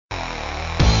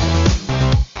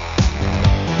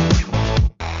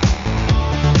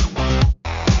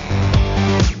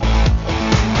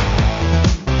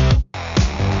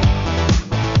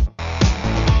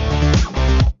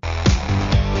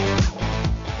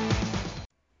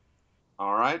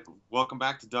right. Welcome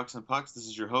back to Ducks and Pucks. This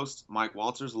is your host, Mike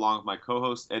Walters, along with my co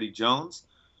host, Eddie Jones.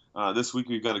 This week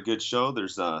we've got a good show.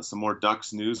 There's some more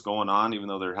Ducks news going on, even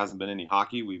though there hasn't been any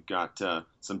hockey. We've got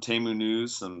some Teemu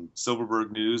news, some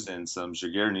Silverberg news, and some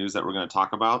Jaguar news that we're going to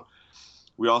talk about.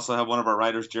 We also have one of our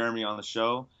writers, Jeremy, on the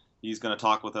show. He's going to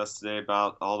talk with us today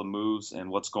about all the moves and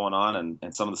what's going on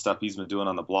and some of the stuff he's been doing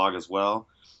on the blog as well.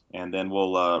 And then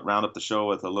we'll round up the show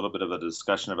with a little bit of a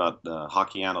discussion about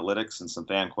hockey analytics and some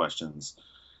fan questions.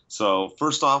 So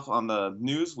first off, on the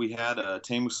news, we had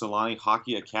Teemu Selanne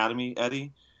Hockey Academy.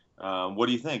 Eddie, what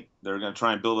do you think? They're going to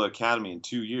try and build an academy in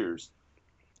 2 years.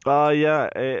 I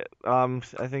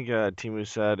think Timu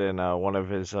said in one of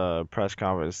his press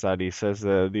conferences that he says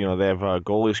that they have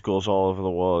goalie schools all over the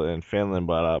world in Finland,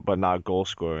 but not goal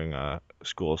scoring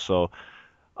schools. So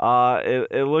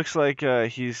it looks like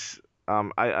he's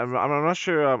I'm not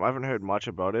sure. I haven't heard much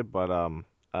about it, but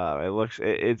it looks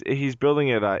he's building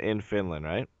it in Finland,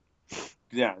 right?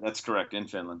 Yeah, that's correct, in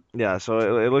Finland. Yeah,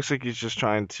 so it looks like he's just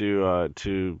trying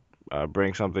to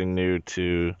bring something new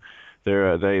to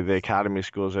the academy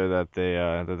schools there that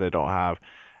they don't have.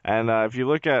 And if you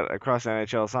look at across the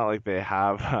NHL, it's not like they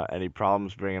have any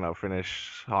problems bringing up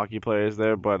Finnish hockey players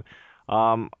there, but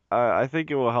I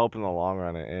think it will help in the long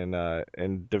run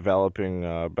in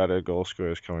developing better goal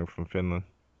scorers coming from Finland.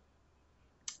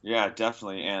 Yeah,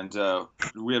 definitely. And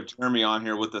we have Jeremy on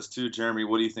here with us too. Jeremy,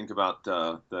 what do you think about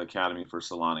the academy for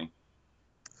Selanne?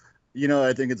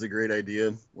 I think it's a great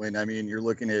idea. You're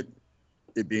looking at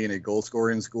it being a goal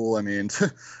scoring school.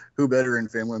 Who better in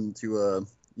Finland to,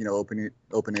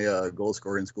 open a goal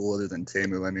scoring school other than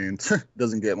Teemu?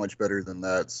 Doesn't get much better than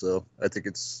that. So I think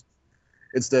it's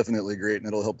definitely great, and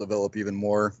it'll help develop even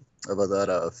more of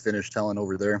that Finnish talent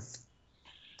over there.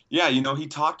 Yeah, he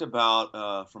talked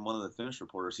about, from one of the Finnish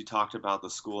reporters, he talked about the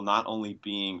school not only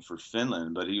being for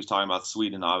Finland, but he was talking about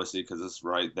Sweden, obviously, because it's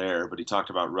right there. But he talked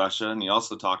about Russia, and he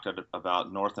also talked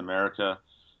about North America,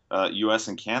 U.S.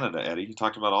 and Canada, Eddie. He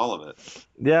talked about all of it.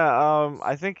 Yeah,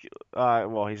 I think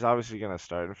well, he's obviously gonna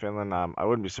start in Finland. I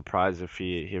wouldn't be surprised if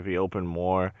he opened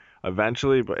more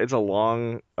eventually, but it's a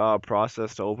long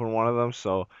process to open one of them.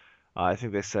 So I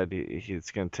think they said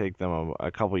he's gonna take them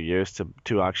a couple years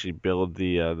to actually build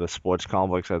the sports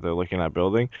complex that they're looking at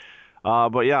building.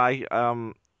 But yeah,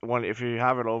 I when if you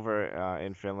have it over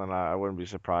in Finland, I wouldn't be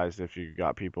surprised if you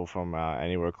got people from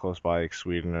anywhere close by, like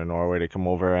Sweden or Norway, to come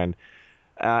over and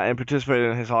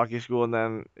participated in his hockey school. And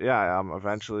then, yeah,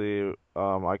 eventually,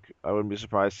 I wouldn't be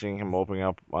surprised seeing him opening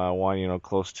up one,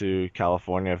 close to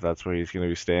California if that's where he's going to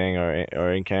be staying,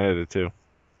 or in Canada too.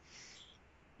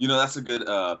 That's a good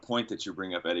point that you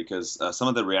bring up, Eddie, because some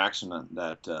of the reaction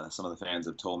that some of the fans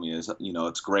have told me is,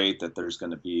 it's great that there's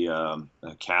going to be an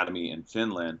academy in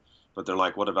Finland, but they're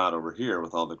like, what about over here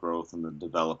with all the growth and the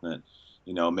development?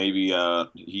 Maybe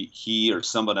he or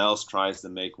someone else tries to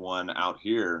make one out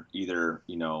here, either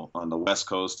on the West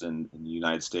Coast in the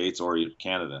United States or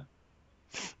Canada.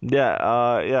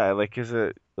 Yeah, like is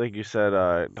it like you said,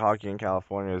 hockey in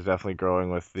California is definitely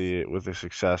growing with the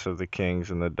success of the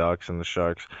Kings and the Ducks and the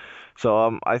Sharks.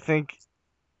 So I think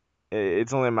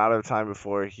it's only a matter of time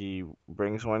before he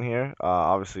brings one here.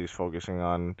 Obviously, he's focusing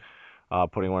on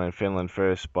putting one in Finland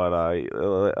first, but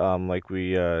like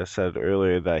we said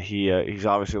earlier, that he's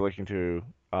obviously looking to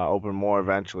open more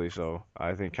eventually. So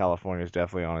I think California is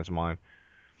definitely on his mind.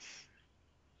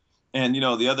 And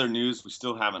the other news we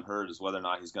still haven't heard is whether or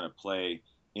not he's going to play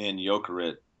in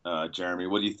Jokerit. Jeremy,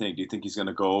 what do you think? Do you think he's going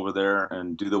to go over there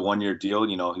and do the 1 year deal?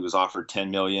 He was offered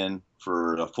 10 million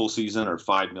for a full season or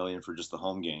 5 million for just the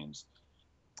home games.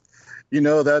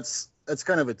 That's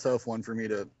kind of a tough one for me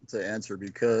to answer,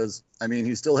 because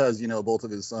he still has both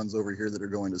of his sons over here that are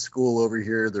going to school over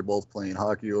here. They're both playing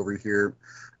hockey over here.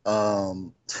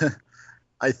 Um,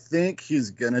 I think he's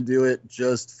gonna do it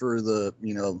just for the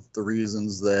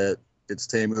reasons that it's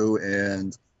Temu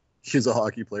and he's a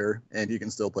hockey player and he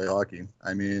can still play hockey.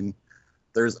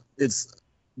 It's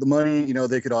the money.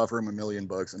 They could offer him $1 million,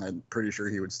 and I'm pretty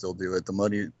sure he would still do it. The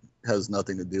money has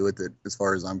nothing to do with it, as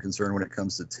far as I'm concerned, when it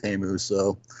comes to Temu.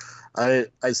 So I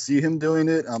see him doing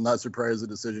it. I'm not surprised the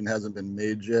decision hasn't been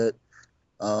made yet.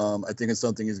 I think it's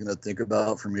something he's going to think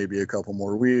about for maybe a couple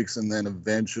more weeks, and then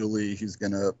eventually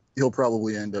he'll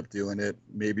probably end up doing it.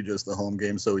 Maybe just the home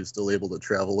game, so he's still able to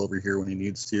travel over here when he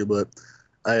needs to. But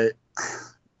I,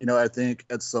 I think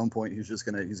at some point he's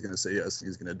gonna say yes.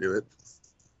 He's gonna do it.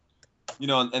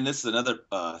 And this is another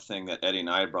thing that Eddie and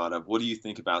I brought up. What do you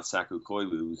think about Saku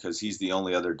Koivu? Because he's the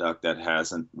only other Duck that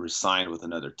hasn't resigned with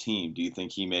another team. Do you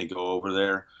think he may go over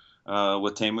there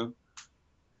with Temu?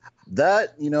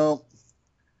 That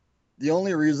The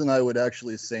only reason I would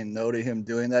actually say no to him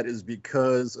doing that is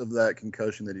because of that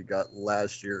concussion that he got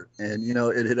last year. And,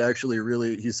 it had actually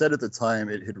really, he said at the time,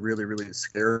 it had really, really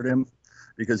scared him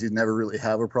because he'd never really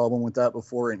have a problem with that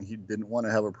before. And he didn't want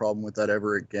to have a problem with that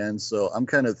ever again. So I'm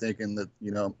kind of thinking that,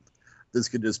 this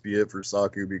could just be it for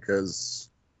Saku because,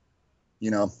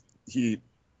 he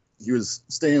was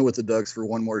staying with the Ducks for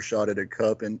one more shot at a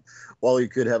cup. And while he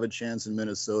could have a chance in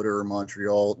Minnesota or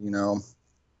Montreal,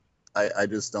 I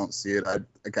just don't see it.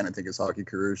 I kind of think his hockey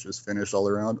career is just finished all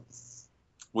around.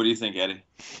 What do you think, Eddie?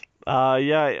 I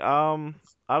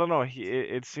don't know.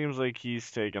 It seems like he's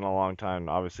taken a long time,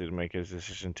 obviously, to make his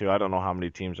decision too. I don't know how many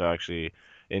teams are actually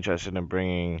interested in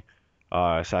bringing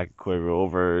Saku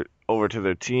Koivu over to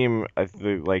their team. I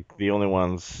think like the only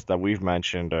ones that we've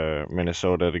mentioned are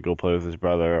Minnesota to go play with his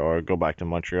brother or go back to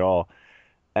Montreal,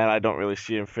 and I don't really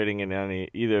see him fitting in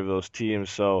either of those teams.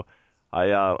 So.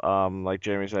 Like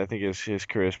Jeremy said, I think his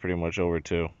career is pretty much over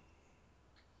too.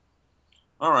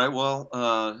 All right. Well,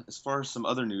 as far as some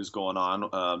other news going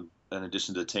on, in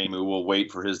addition to Teemu, we'll wait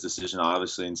for his decision,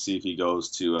 obviously, and see if he goes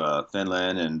to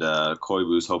Finland and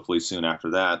Koivu's hopefully soon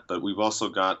after that. But we've also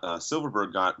got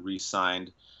Silverberg got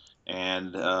re-signed,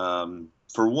 and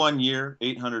for 1 year,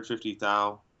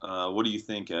 850,000. What do you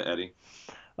think, Eddie?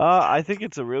 I think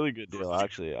it's a really good deal,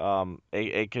 actually.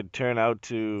 It could turn out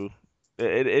to.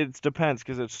 It depends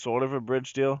because it's sort of a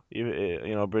bridge deal.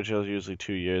 Bridge deal is usually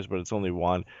 2 years, but it's only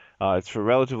one. It's for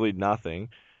relatively nothing.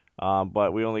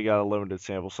 But we only got a limited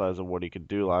sample size of what he could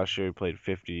do last year. He played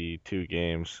 52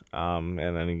 games, and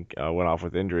then he went off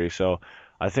with injury. So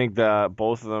I think that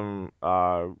both of them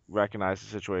recognized the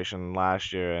situation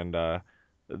last year, and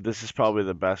this is probably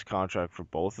the best contract for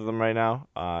both of them right now.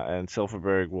 And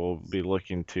Silverberg will be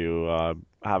looking to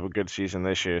have a good season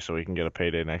this year so he can get a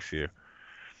payday next year.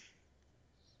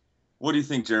 What do you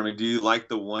think, Jeremy? Do you like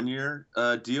the 1 year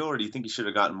deal, or do you think he should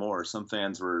have gotten more? Some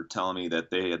fans were telling me that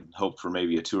they had hoped for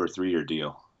maybe a 2 or 3 year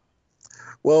deal.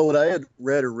 Well, what I had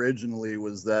read originally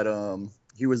was that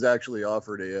he was actually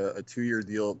offered a 2 year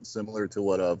deal similar to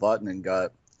what Vatanen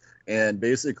got. And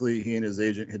basically, he and his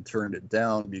agent had turned it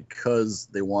down because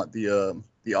they want the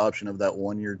option of that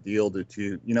 1 year deal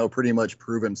to pretty much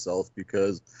prove himself.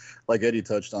 Because, like Eddie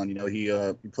touched on,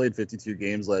 he played 52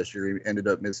 games last year. He ended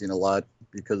up missing a lot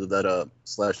because of that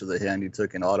slash to the hand he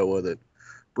took in Ottawa that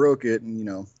broke it,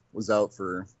 and was out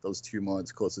for those 2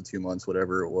 months, close to 2 months,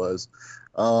 whatever it was.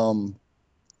 And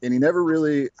he never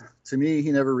really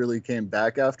came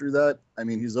back after that. I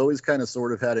mean, he's always kind of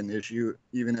sort of had an issue,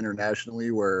 even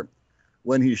internationally, where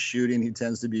when he's shooting, he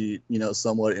tends to be,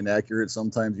 somewhat inaccurate,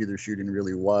 sometimes either shooting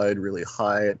really wide, really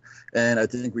high. And I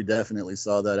think we definitely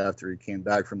saw that after he came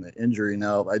back from the injury.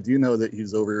 Now, I do know that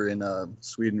he's over in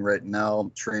Sweden right now,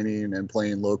 training and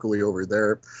playing locally over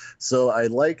there. So I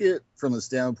like it from the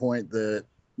standpoint that,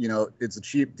 it's a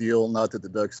cheap deal. Not that the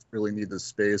Ducks really need the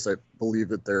space. I believe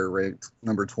that they're ranked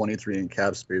number 23 in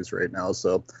cap space right now,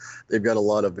 so they've got a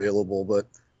lot available. But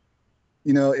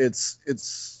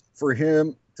it's for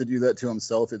him to do that to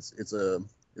himself.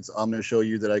 I'm going to show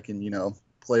you that I can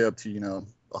play up to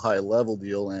a high level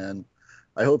deal, and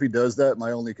I hope he does that.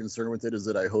 My only concern with it is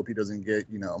that I hope he doesn't get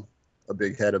a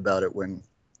big head about it when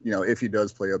if he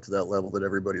does play up to that level that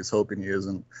everybody's hoping he is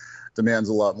and demands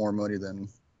a lot more money than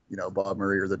Bob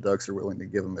Murray or the Ducks are willing to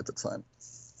give him at the time.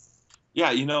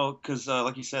 Yeah, because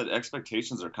like you said,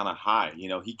 expectations are kind of high.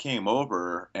 He came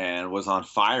over and was on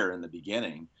fire in the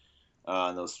beginning,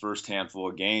 in those first handful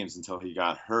of games until he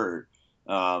got hurt.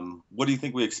 What do you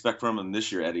think we expect from him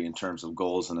this year, Eddie, in terms of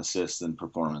goals and assists and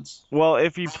performance? Well,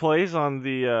 if he plays on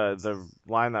the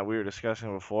line that we were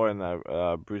discussing before and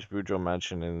that Bruce Boudreau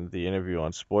mentioned in the interview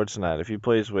on Sportsnet, if he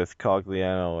plays with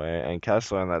Cogliano and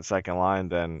Kessler in that second line,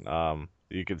 then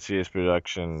you could see his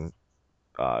production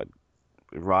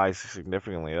rise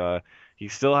significantly. He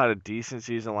still had a decent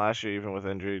season last year, even with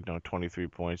injury. 23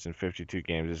 points in 52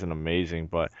 games isn't amazing,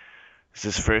 but it's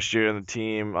his first year in the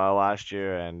team last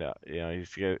year, and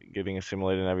he's getting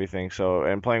assimilated and everything. So,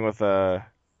 and playing with a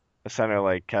center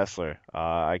like Kessler,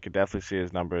 I could definitely see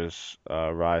his numbers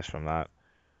rise from that.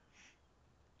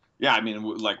 Yeah, I mean,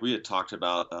 like we had talked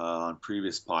about on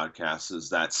previous podcasts,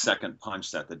 is that second punch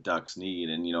that the Ducks need.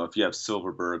 And, if you have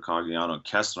Silverberg, Cogliano, and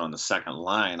Kessler on the second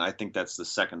line, I think that's the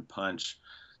second punch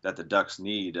that the Ducks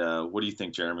need. What do you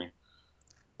think, Jeremy?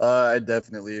 I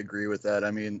definitely agree with that.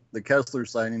 I mean, the Kessler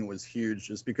signing was huge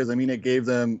just because, it gave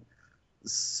them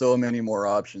so many more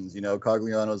options.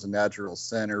 Cogliano's a natural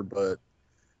center, but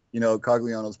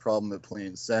Cogliano's problem at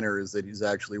playing center is that he's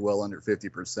actually well under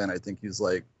 50%. I think he's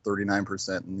like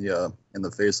 39% in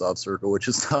the face-off circle, which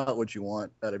is not what you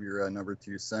want out of your number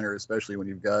two center, especially when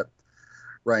you've got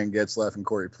Ryan Getzlaf and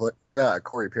Corey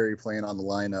Perry playing on the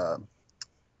line,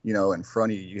 in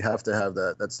front of you. You have to have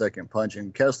that second punch.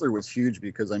 And Kessler was huge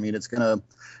because I mean it's gonna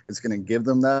give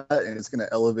them that, and it's gonna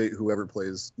elevate whoever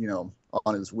plays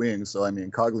on his wing. So I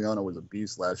mean Cogliano was a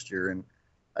beast last year, and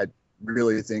I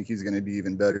really think he's going to be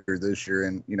even better this year.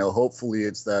 And hopefully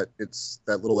it's that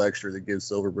little extra that gives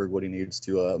Silfverberg what he needs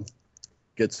to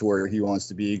get to where he wants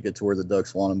to be, get to where the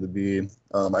Ducks want him to be.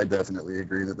 I definitely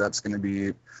agree that's going to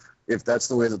be, if that's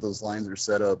the way that those lines are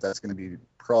set up, that's going to be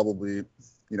probably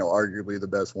arguably the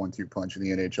best 1-2 punch in the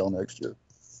NHL next year.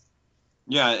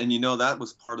 Yeah, and that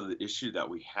was part of the issue that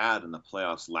we had in the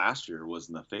playoffs last year was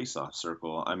in the face-off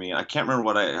circle. I mean, I can't remember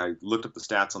what I looked up the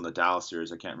stats on the Dallas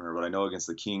series. I can't remember, but I know against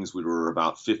the Kings we were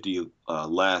about 50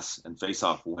 less in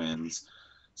face-off wins.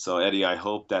 So Eddie, I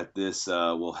hope that this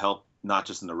will help not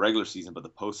just in the regular season but the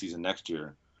postseason next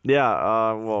year.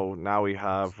 Yeah, well, now we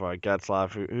have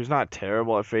Getzlaf, who's not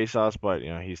terrible at faceoffs, but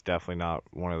he's definitely not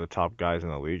one of the top guys in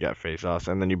the league at faceoffs.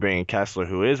 And then you bring in Kessler,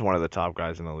 who is one of the top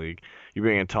guys in the league. You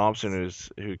bring in Thompson,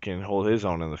 who can hold his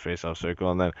own in the faceoff circle,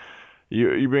 and then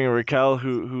you bring in Raquel,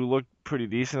 who looked pretty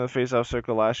decent in the faceoff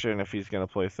circle last year. And if he's going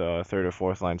to play third or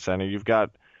fourth line center, you've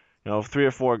got 3 or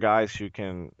 4 guys who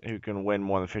can win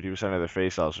more than 50% of their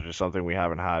faceoffs, which is something we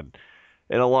haven't had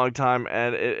in a long time,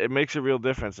 and it makes a real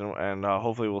difference, and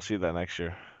hopefully we'll see that next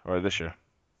year or this year.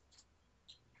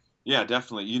 Yeah,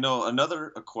 definitely. Another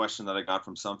question that I got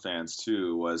from some fans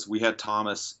too was we had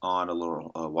Thomas on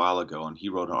a while ago, and he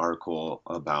wrote an article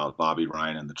about Bobby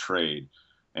Ryan and the trade.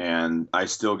 And I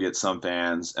still get some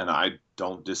fans, and I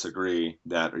don't disagree,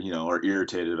 that are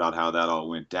irritated about how that all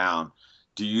went down.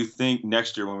 Do you think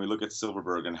next year when we look at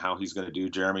Silfverberg and how he's going to do,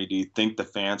 Jeremy, do you think the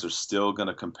fans are still going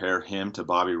to compare him to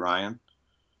Bobby Ryan?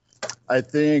 I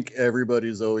think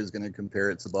everybody's always going to compare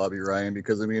it to Bobby Ryan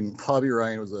because, I mean, Bobby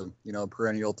Ryan was a,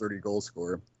 perennial 30-goal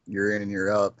scorer year in and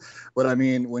year out. But, I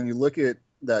mean, when you look at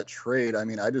that trade, I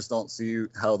mean, I just don't see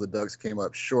how the Ducks came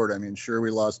up short. I mean, sure,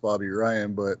 we lost Bobby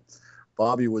Ryan, but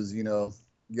Bobby was,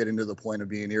 getting to the point of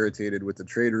being irritated with the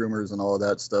trade rumors and all of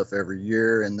that stuff every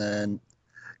year. And then,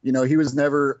 he was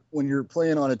never, when you're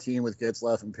playing on a team with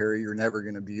Getzlaf and Perry, you're never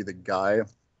going to be the guy,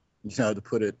 to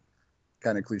put it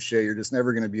kind of cliche, you're just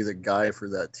never going to be the guy for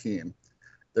that team.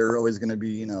 They're always going to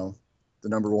be, the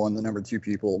number 1, the number 2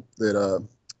 people that,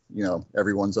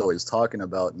 everyone's always talking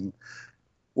about. And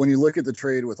when you look at the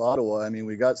trade with Ottawa, I mean,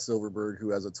 we got Silfverberg,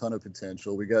 who has a ton of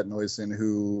potential. We got Neusen,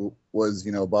 who was,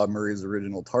 Bob Murray's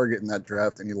original target in that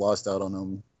draft, and he lost out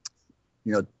on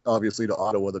him, obviously to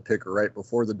Ottawa, the pick right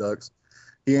before the Ducks.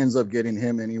 He ends up getting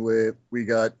him anyway. We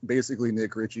got basically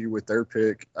Nick Ritchie with their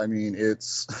pick. I mean,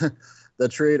 it's the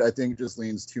trade, I think, just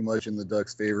leans too much in the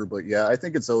Ducks' favor. But, yeah, I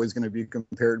think it's always going to be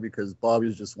compared because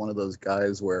Bobby's just one of those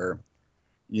guys where,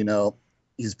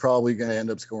 he's probably going to end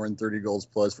up scoring 30 goals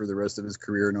plus for the rest of his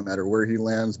career, no matter where he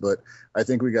lands. But I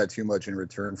think we got too much in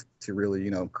return to really,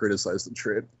 criticize the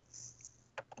trade.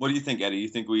 What do you think, Eddie? You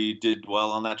think we did well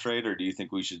on that trade, or do you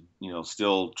think we should,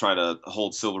 still try to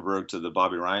hold Silfverberg to the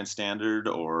Bobby Ryan standard,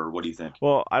 or what do you think?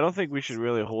 Well, I don't think we should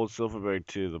really hold Silfverberg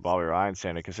to the Bobby Ryan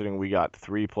standard, considering we got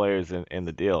 3 players in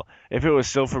the deal. If it was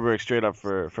Silfverberg straight up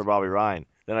for Bobby Ryan,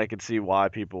 then I could see why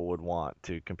people would want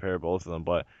to compare both of them.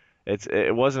 But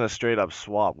it wasn't a straight up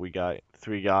swap. We got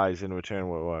 3 guys in return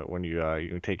when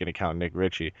you take into account Nick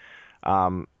Ritchie.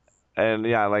 And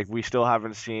yeah, like we still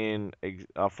haven't seen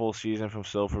a full season from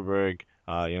Silfverberg.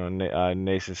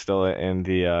 Nason's still in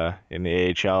the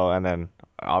AHL, and then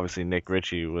obviously Nick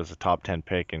Ritchie was a top 10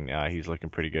 pick, and he's looking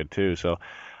pretty good too. So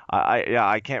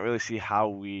I can't really see how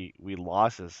we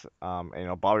lost this.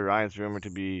 Bobby Ryan's rumored to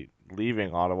be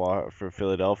leaving Ottawa for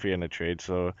Philadelphia in a trade.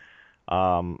 So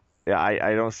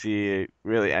I don't see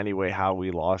really any way how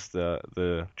we lost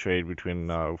the trade between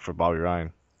for Bobby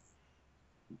Ryan.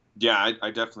 Yeah, I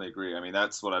definitely agree. I mean,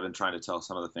 that's what I've been trying to tell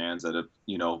some of the fans that have,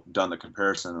 done the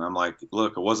comparison. And I'm like,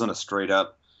 look, it wasn't a straight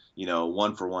up,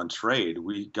 1-for-1 trade.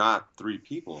 We got 3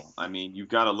 people. I mean, you've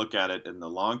got to look at it in the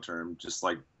long term, just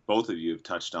like both of you have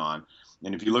touched on.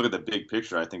 And if you look at the big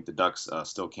picture, I think the Ducks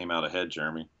still came out ahead,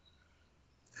 Jeremy.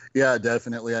 Yeah,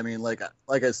 definitely. I mean, like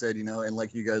I said, and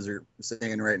like you guys are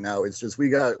saying right now, it's just we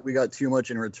got too much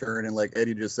in return. And like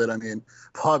Eddie just said, I mean,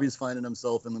 Bobby's finding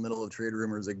himself in the middle of trade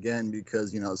rumors again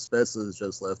because, Spezza has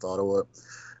just left Ottawa.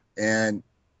 And,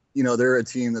 they're a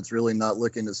team that's really not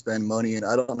looking to spend money. And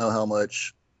I don't know how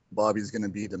much Bobby's going to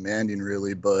be demanding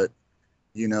really, but,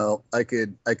 I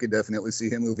could definitely see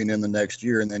him moving in the next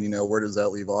year. And then, where does that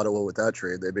leave Ottawa with that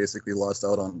trade? They basically lost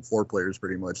out on 4 players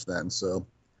pretty much then. So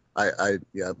I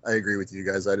agree with you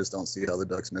guys. I just don't see how the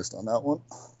Ducks missed on that one.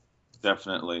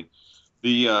 Definitely.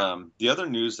 The other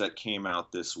news that came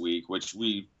out this week, which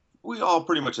we we all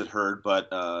pretty much had heard, but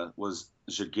was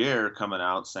Jaguar coming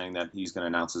out saying that he's going to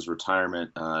announce his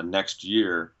retirement next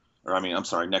year, or I mean, I'm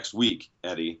sorry, next week,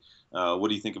 Eddie. What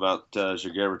do you think about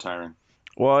Jaguar retiring?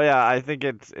 Well, yeah, I think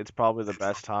it's probably the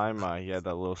best time. He had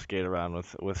that little skate around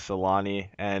with Solani,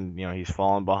 and he's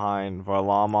fallen behind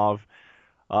Varlamov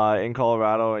in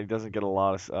Colorado. He doesn't get a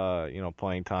lot of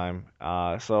playing time.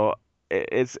 So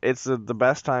it's the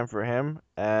best time for him,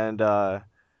 and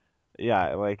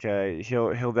yeah, like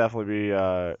he'll definitely be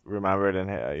remembered,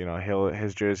 and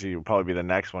his jersey will probably be the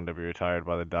next one to be retired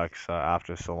by the Ducks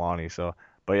after Solani. So,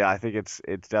 but yeah, I think it's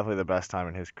definitely the best time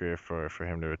in his career for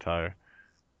him to retire.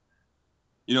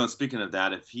 And speaking of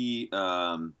that, if he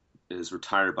is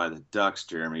retired by the Ducks,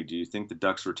 Jeremy, do you think the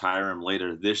Ducks retire him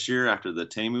later this year after the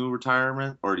Teemu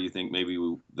retirement, or do you think maybe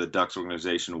the Ducks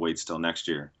organization waits till next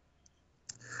year?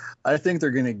 I think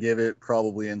they're going to give it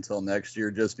probably until next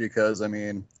year, just because, I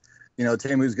mean,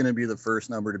 Teemu's going to be the first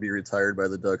number to be retired by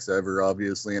the Ducks ever,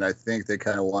 obviously, and I think they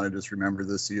kind of want to just remember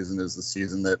this season as the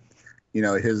season that,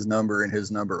 his number and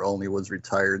his number only was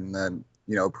retired, and then,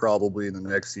 probably in the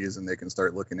next season they can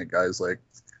start looking at guys like,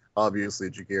 obviously,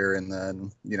 Jaguar, and then,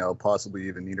 possibly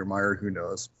even Niedermayer, who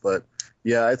knows. But,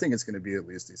 yeah, I think it's going to be at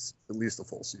least a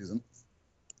full season.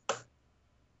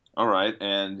 All right,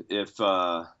 and if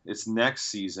it's next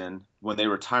season when they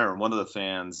retire, one of the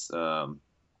fans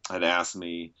had asked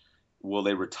me, will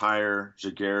they retire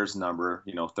Jaguar's number,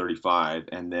 35,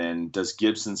 and then does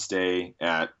Gibson stay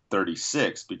at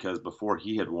 36 because before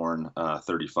he had worn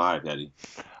 35, Eddie?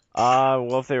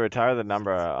 Well, if they retire the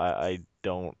number, I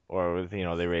don't, or if,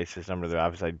 they raise his number to the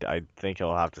office, I think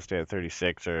he'll have to stay at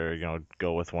 36, or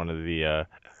go with one of the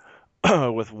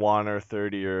with 1 or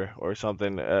 30 or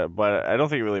something. But I don't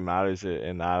think it really matters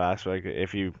in that aspect.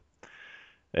 If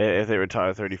they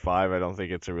retire 35, I don't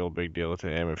think it's a real big deal to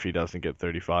him if he doesn't get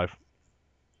 35.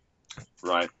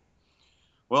 Right.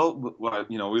 Well,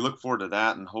 we look forward to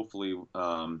that, and hopefully,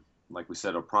 like we said,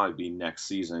 it'll probably be next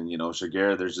season.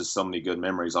 Jaguar, there's just so many good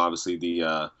memories. Obviously,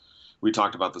 we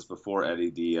talked about this before, Eddie,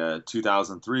 the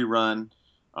 2003 run,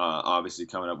 obviously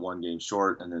coming up one game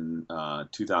short, and then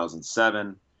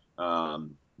 2007,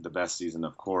 the best season,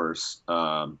 of course.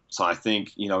 So I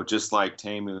think, just like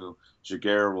Teemu,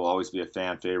 Jaguar will always be a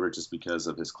fan favorite just because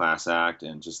of his class act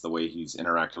and just the way he's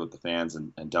interacted with the fans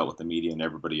and dealt with the media and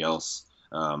everybody else.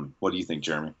 What do you think,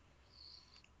 Jeremy?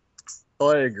 Oh,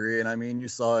 I agree. And I mean, you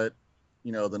saw it,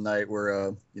 the night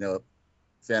where,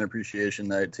 fan appreciation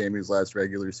night, Teemu's last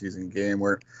regular season game,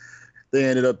 where they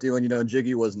ended up doing,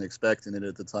 Jiggy wasn't expecting it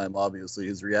at the time. Obviously,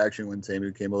 his reaction when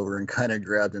Teemu came over and kind of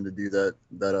grabbed him to do that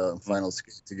final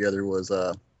skate together was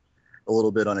a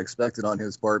little bit unexpected on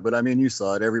his part. But I mean, you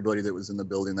saw it. Everybody that was in the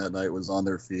building that night was on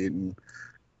their feet, and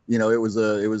it was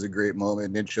a great moment,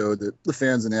 and it showed that the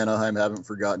fans in Anaheim haven't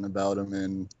forgotten about him,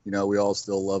 and we all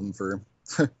still love him for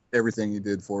everything he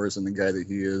did for us and the guy that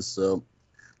he is. So,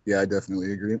 yeah, I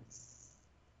definitely agree.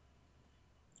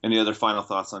 Any other final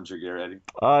thoughts on Jaguar, Eddie?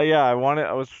 Yeah, I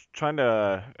was trying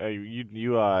to.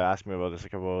 You asked me about this a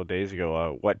couple of days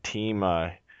ago. What team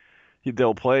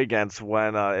they'll play against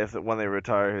when they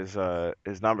retire his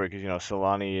number, because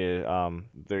Solani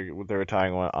they're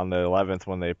retiring on the 11th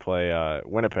when they play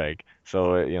Winnipeg.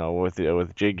 So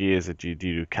with Jiggy, do you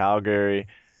do Calgary?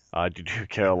 Do you do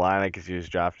Carolina because he was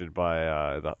drafted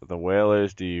by the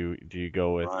Whalers? Do you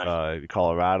go with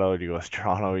Colorado? Do you go with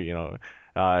Toronto?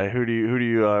 Who do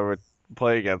you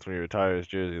play against when you retire his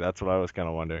jersey? That's what I was kind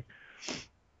of wondering.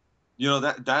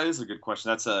 That is a good question.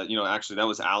 That's actually that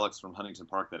was Alex from Huntington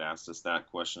Park that asked us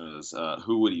that question, is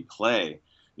who would he play?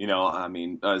 I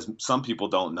mean, as some people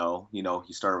don't know,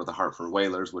 he started with the Hartford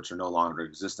Whalers, which are no longer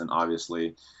existent,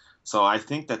 obviously. So I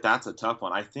think that's a tough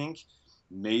one. I think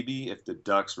maybe if the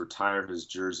Ducks retire his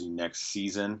jersey next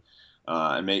season,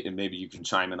 and maybe you can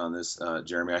chime in on this,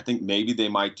 Jeremy, I think maybe they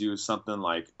might do something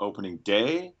like opening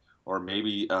day, or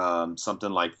maybe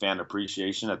something like fan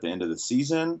appreciation at the end of the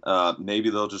season. Maybe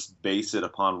they'll just base it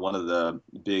upon one of the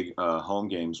big home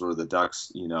games where the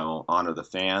Ducks, honor the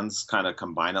fans, kind of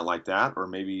combine it like that. Or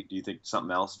maybe, do you think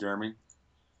something else, Jeremy?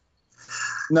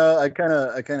 No, I kind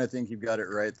of think you've got it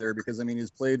right there, because I mean, he's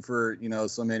played for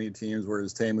so many teams,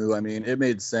 whereas Teemu, I mean, it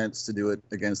made sense to do it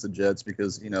against the Jets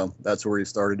because that's where he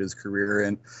started his career,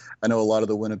 and I know a lot of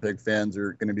the Winnipeg fans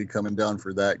are going to be coming down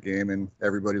for that game, and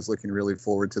everybody's looking really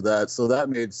forward to that, so that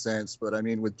made sense. But I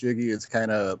mean, with Jiggy, it's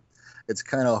kind of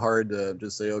hard to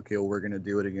just say, okay, well, we're going to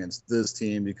do it against this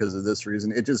team because of this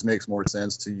reason. It just makes more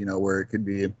sense to where it could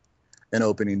be an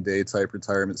opening day type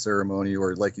retirement ceremony,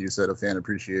 or like you said, a fan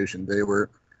appreciation day where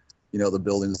the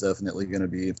building's definitely going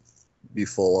to be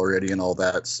full already and all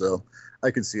that. So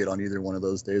I could see it on either one of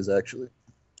those days, actually.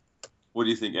 What do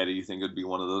you think, Eddie? You think it'd be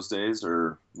one of those days,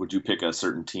 or would you pick a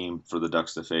certain team for the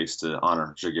Ducks to face to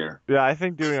honor Jaguar? Yeah, I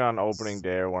think doing it on opening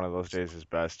day or one of those days is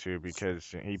best too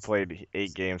because he played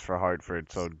 8 games for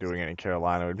Hartford, so doing it in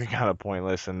Carolina would be kind of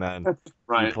pointless. And then he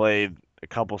Right. played a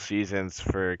couple seasons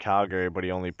for Calgary, but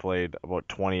he only played about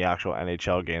 20 actual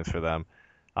NHL games for them.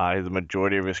 The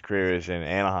majority of his career is in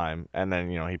Anaheim, and then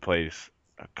he plays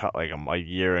a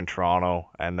year in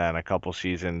Toronto, and then a couple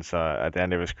seasons at the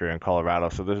end of his career in Colorado.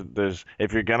 So there's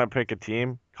if you're gonna pick a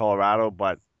team, Colorado,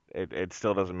 but it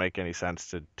still doesn't make any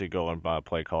sense to go and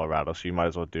play Colorado. So you might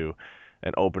as well do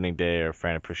an opening day or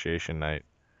fan appreciation night.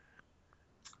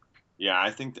 Yeah, I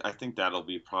think that'll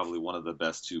be probably one of the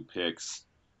best two picks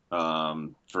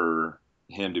for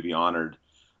him to be honored.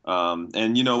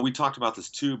 And we talked about this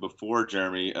too before,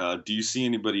 Jeremy. Do you see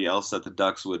anybody else that the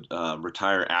Ducks would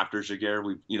retire after Jaguar?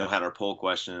 We had our poll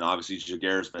question, and obviously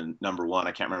Jaguar's been number one.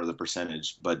 I can't remember the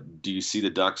percentage, but do you see the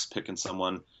Ducks picking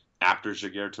someone after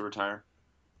Jaguar to retire?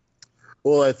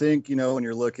 Well, I think, when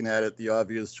you're looking at it, the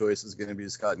obvious choice is going to be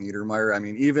Scott Niedermayer. I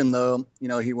mean, even though,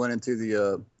 he went into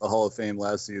the Hall of Fame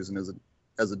last season as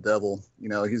a Devil,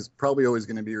 he's probably always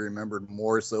going to be remembered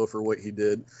more so for what he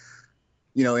did.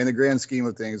 In the grand scheme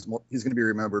of things, he's going to be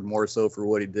remembered more so for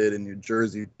what he did in New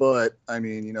Jersey. But, I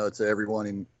mean, to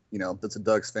everyone that's a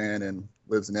Ducks fan and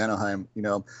lives in Anaheim,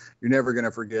 you're never going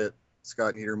to forget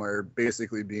Scott Niedermayer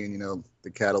basically being, the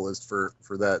catalyst for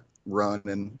that run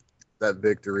and that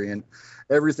victory and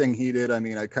everything he did. I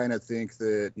mean, I kind of think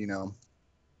that,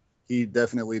 he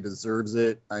definitely deserves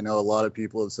it. I know a lot of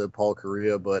people have said Paul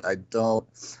Kariya, but I don't,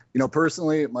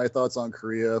 personally, my thoughts on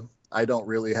Kariya, I don't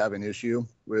really have an issue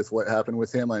with what happened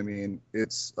with him. I mean,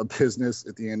 it's a business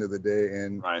at the end of the day.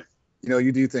 And, Right.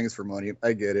 You do things for money.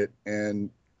 I get it. And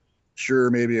sure,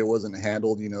 maybe it wasn't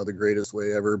handled, the greatest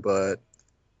way ever, but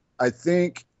I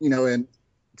think, and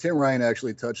Tim Ryan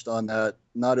actually touched on that,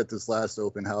 not at this last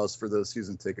open house for those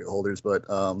season ticket holders, but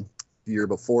the year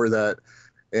before that.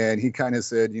 And he kind of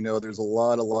said, there's a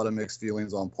lot of mixed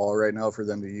feelings on Paul right now for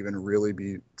them to even really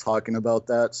be talking about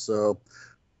that. So,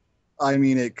 I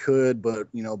mean, it could, but,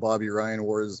 Bobby Ryan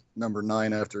wore his number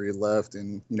 9 after he left.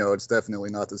 And, it's definitely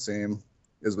not the same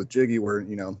as with Jiggy where,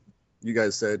 you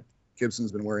guys said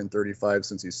Gibson's been wearing 35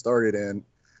 since he started. And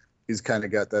he's kind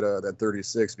of got that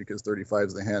 36 because 35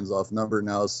 is the hands-off number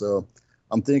now. So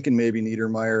I'm thinking maybe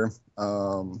Niedermayer.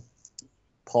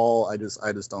 Paul, I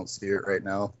just don't see it right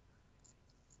now.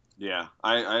 Yeah,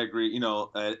 I agree.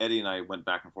 Eddie and I went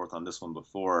back and forth on this one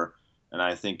before, and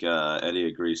I think Eddie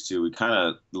agrees too. We kind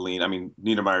of lean. I mean,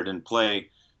 Niedermayer didn't play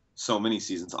so many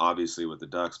seasons, obviously, with the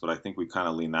Ducks, but I think we kind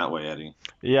of lean that way, Eddie.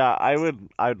 Yeah,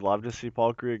 I'd love to see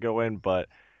Paul Kariya go in, but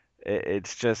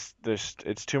it's just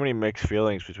it's too many mixed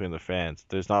feelings between the fans.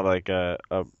 There's not like a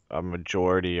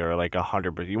majority or like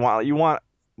 100%. You want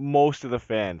most of the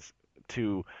fans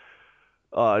to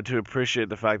appreciate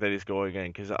the fact that he's going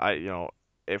in because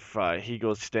if he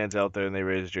stands out there and they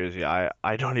raise his jersey,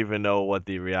 I don't even know what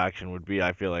the reaction would be.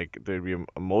 I feel like there'd be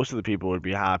most of the people would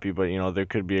be happy, but there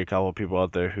could be a couple of people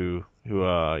out there who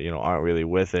aren't really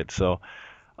with it. So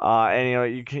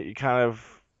and you kind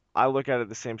of I look at it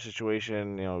the same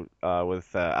situation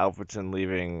with Alfredsson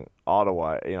leaving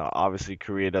Ottawa. Obviously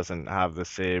Korea doesn't have the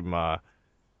same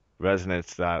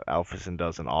resonance that Alfredsson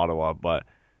does in Ottawa, but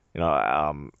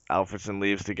Alfredsson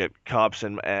leaves to get cups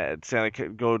and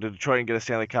go to Detroit and get a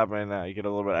Stanley Cup, and you get a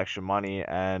little bit extra money,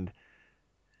 and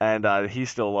he's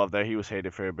still loved there. He was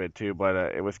hated for a bit too,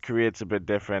 but with Korea it's a bit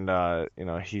different.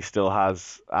 He still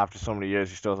has, after so many years,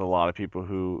 he still has a lot of people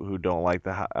who don't like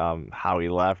how he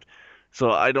left. So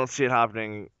I don't see it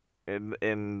happening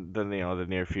in the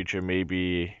near future.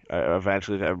 Maybe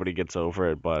eventually if everybody gets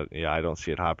over it, but yeah, I don't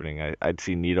see it happening. I'd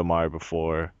see Niedermayer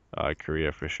before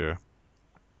Korea for sure.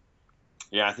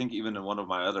 Yeah, I think even in one of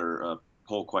my other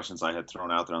poll questions I had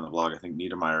thrown out there on the blog, I think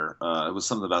Niedermayer, it was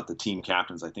something about the team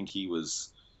captains. I think it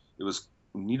was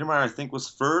Niedermayer, I think, was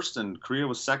first and Korea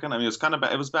was second. I mean,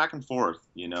 it was back and forth,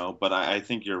 but I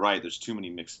think you're right. There's too many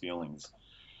mixed feelings.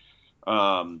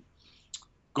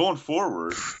 Going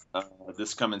forward,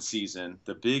 this coming season,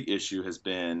 the big issue has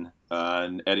been,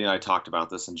 and Eddie and I talked about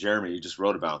this, and Jeremy, you just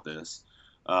wrote about this,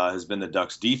 has been the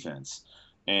Ducks defense.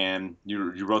 And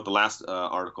you wrote the last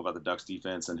article about the Ducks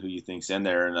defense and who you think's in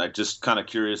there. And I'm just kind of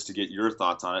curious to get your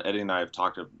thoughts on it. Eddie and I have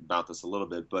talked about this a little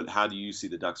bit, but how do you see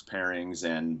the Ducks pairings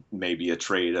and maybe a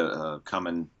trade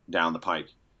coming down the pike?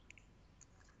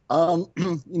 I'm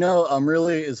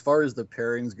really, as far as the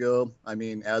pairings go, I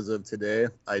mean, as of today,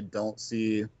 I don't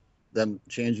see them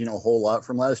changing a whole lot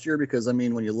from last year because, I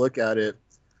mean, when you look at it,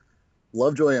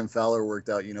 Lovejoy and Fowler worked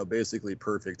out, basically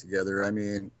perfect together. I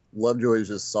mean, Lovejoy is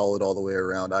just solid all the way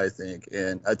around, I think,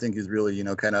 and I think he's really,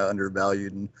 kind of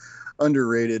undervalued and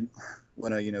underrated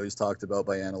when he's talked about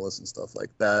by analysts and stuff like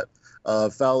that.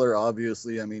 Fowler,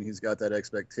 obviously, I mean, he's got that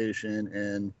expectation,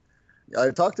 and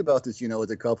I've talked about this,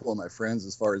 with a couple of my friends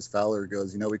as far as Fowler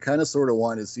goes. We kind of sort of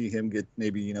want to see him get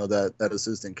maybe, that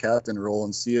assistant captain role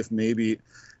and see if maybe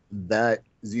that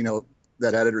is,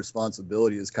 that added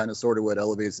responsibility is kind of sort of what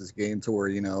elevates his game to where,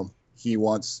 he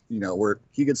wants, where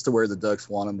he gets to where the Ducks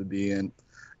want him to be. And,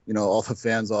 all the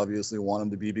fans obviously want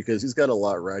him to be because he's got a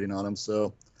lot riding on him.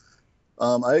 So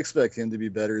I expect him to be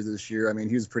better this year. I mean,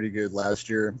 he was pretty good last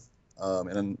year. And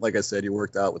then, like I said, he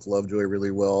worked out with Lovejoy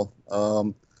really well.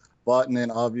 Vatanen,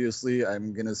 obviously,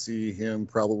 I'm going to see him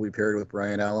probably paired with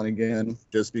Brian Allen again,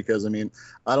 just because, I mean,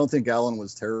 I don't think Allen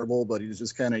was terrible, but he's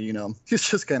just kind of, he's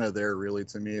just kind of there really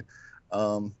to me.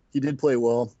 He did play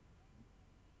well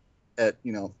at,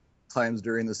 times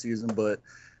during the season, but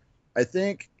I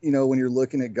think, when you're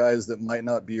looking at guys that might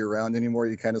not be around anymore,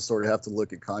 you kind of sort of have to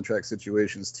look at contract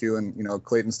situations too. And,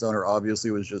 Clayton Stoner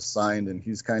obviously was just signed, and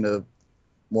he's kind of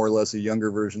more or less a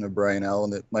younger version of Brian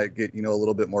Allen that might get, a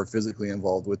little bit more physically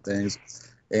involved with things.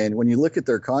 And when you look at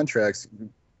their contracts,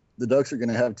 the Ducks are going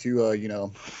to have two,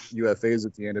 UFAs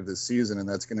at the end of this season, and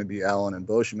that's going to be Allen and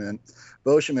Boschman.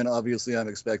 Boschman, obviously, I'm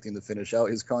expecting to finish out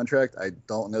his contract. I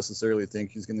don't necessarily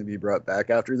think he's going to be brought back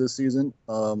after this season.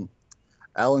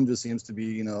 Allen just seems to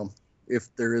be,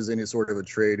 if there is any sort of a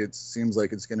trade, it seems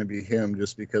like it's going to be him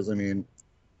just because, I mean,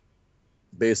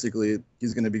 basically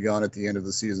he's going to be gone at the end of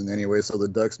the season anyway, so the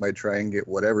Ducks might try and get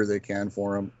whatever they can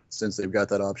for him since they've got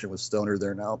that option with Stoner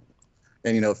there now.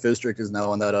 And, Fistrick is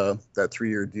now on that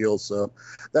 3-year deal, so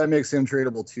that makes him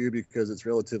tradable too because it's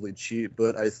relatively cheap.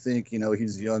 But I think,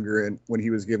 he's younger, and when he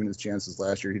was given his chances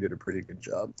last year, he did a pretty good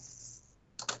job.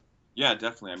 Yeah,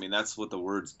 definitely. I mean, that's what the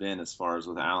word's been as far as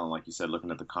with Allen, like you said,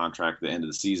 looking at the contract at the end of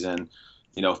the season.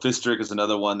 Fistrick is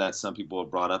another one that some people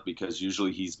have brought up because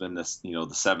usually he's been this, the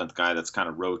seventh guy that's kind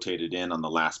of rotated in on the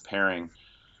last pairing.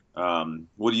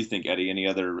 What do you think, Eddie? Any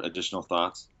other additional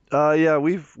thoughts? Yeah,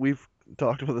 we've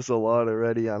talked about this a lot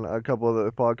already on a couple of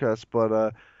the podcasts,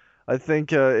 but I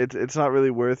think it's not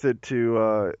really worth it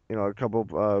to a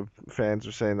couple fans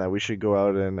are saying that we should go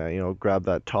out and grab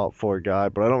that top four guy,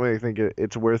 but I don't really think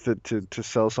it's worth it to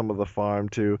sell some of the farm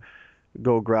to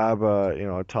go grab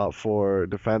a top four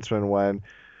defenseman when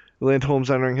Lindholm's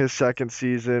entering his second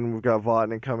season. We've got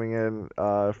Vatanen coming in.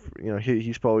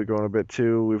 He's probably going a bit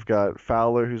too. We've got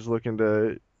Fowler who's looking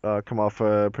to come off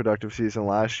a productive season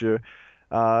last year.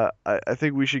 I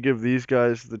think we should give these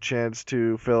guys the chance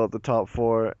to fill out the top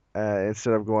four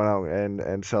instead of going out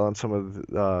and selling some of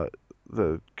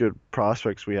the good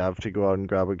prospects we have to go out and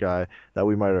grab a guy that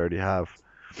we might already have.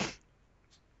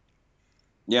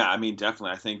 Yeah, I mean,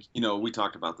 definitely. I think, we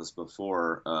talked about this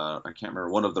before. I can't remember.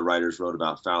 One of the writers wrote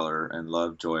about Fowler and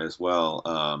Lovejoy as well.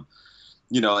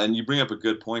 And you bring up a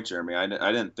good point, Jeremy.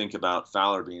 I didn't think about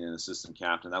Fowler being an assistant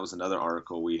captain. That was another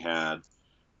article we had.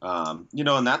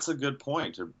 And that's a good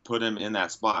point to put him in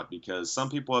that spot because some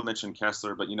people have mentioned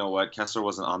Kessler, but you know what? Kessler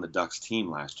wasn't on the Ducks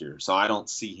team last year, so I don't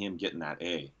see him getting that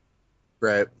A.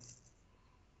 Right.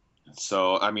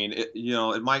 So, I mean,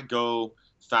 it might go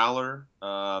Fowler.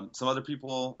 Some other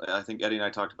people, I think Eddie and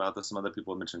I talked about this. Some other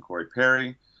people have mentioned Corey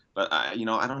Perry, but I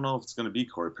don't know if it's going to be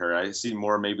Corey Perry. I see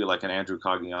more maybe like an Andrew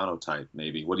Cogliano type,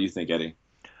 maybe. What do you think, Eddie?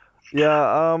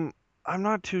 Yeah, I'm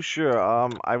not too sure.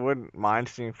 I wouldn't mind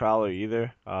seeing Fowler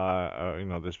either.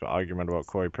 There's been argument about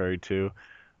Corey Perry too.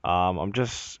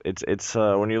 It's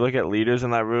when you look at leaders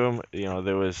in that room,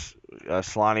 there was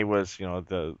Solani was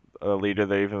the leader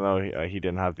there even though he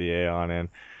didn't have the A on, and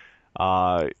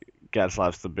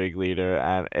Getzlaf's the big leader,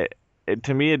 and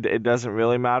to me it doesn't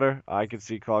really matter. I could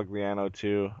see Cogliano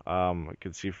too. I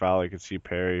could see Fowler, I could see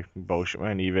Perry,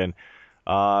 Boschman even.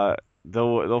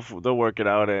 They'll work it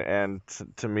out, and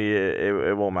to me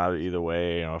it won't matter either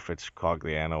way, if it's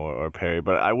Cogliano or Perry.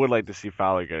 But I would like to see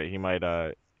Fowler get it. He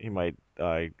might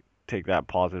take that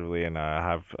positively and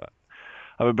have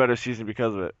a better season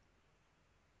because of it.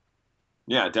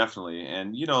 Yeah, definitely.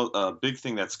 And a big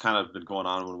thing that's kind of been going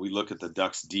on when we look at the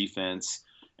Ducks defense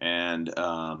and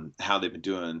how they've been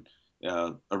doing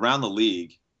around the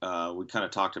league. We kind of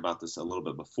talked about this a little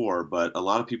bit before, but a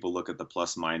lot of people look at the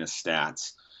plus minus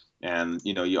stats. And,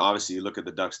 you obviously look at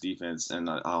the Ducks defense and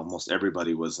almost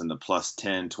everybody was in the plus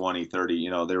 10, 20, 30.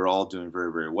 They were all doing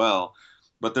very, very well.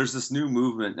 But there's this new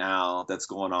movement now that's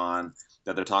going on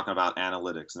that they're talking about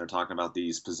analytics and they're talking about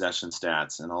these possession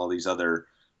stats and all these other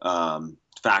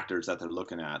factors that they're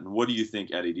looking at. And what do you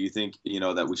think, Eddie? Do you think,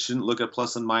 that we shouldn't look at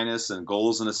plus and minus and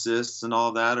goals and assists and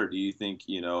all that? Or do you think,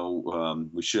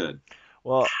 we should?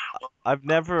 Well, I've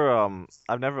never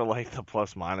liked the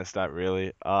plus minus stat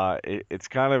really. It's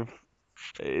kind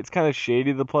of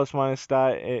shady, the plus minus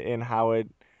stat, in how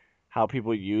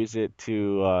people use it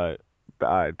to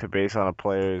base on a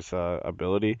player's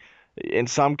ability. In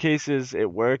some cases, it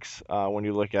works. When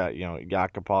you look at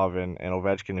Yakupov and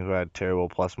Ovechkin, who had terrible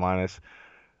plus minus.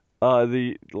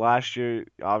 The last year,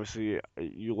 obviously,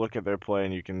 you look at their play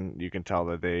and you can tell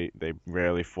that they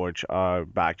rarely forge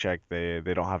back check. They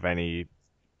don't have any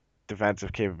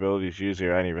defensive capabilities usually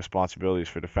or any responsibilities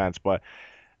for defense. But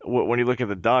when you look at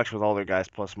the Ducks with all their guys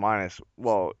plus minus,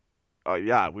 well,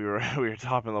 yeah, we were we were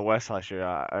top in the West last year.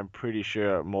 I'm pretty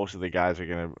sure most of the guys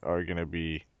are gonna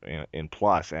be in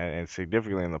plus and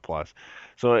significantly in the plus.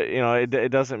 So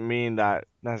it doesn't mean that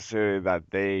necessarily that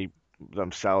they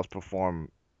themselves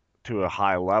perform to a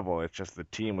high level. It's just the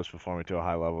team was performing to a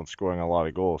high level and scoring a lot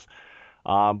of goals.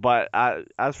 But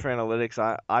as for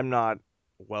analytics, I'm not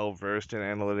well versed in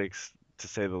analytics to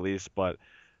say the least, but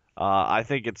I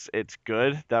think it's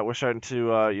good that we're starting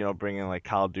to bring in like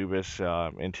Kyle Dubas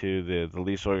into the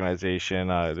Leafs organization.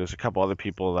 There's a couple other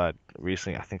people that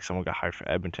recently, I think someone got hired for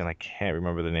Edmonton. I can't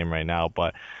remember the name right now,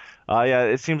 but yeah,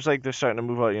 it seems like they're starting to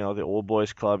move out. The old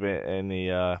boys club in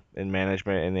the in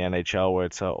management in the NHL, where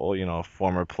it's all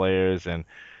former players and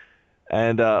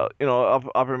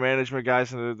upper management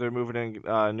guys, and they're moving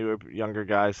in newer, younger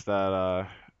guys that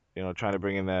trying to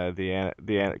bring in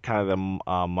the kind of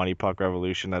the money puck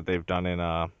revolution that they've done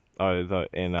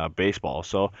in baseball.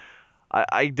 So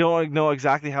I don't know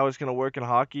exactly how it's gonna work in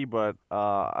hockey, but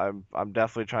I'm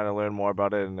definitely trying to learn more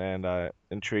about it and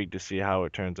intrigued to see how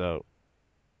it turns out.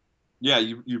 Yeah,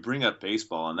 you bring up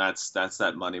baseball, and that's that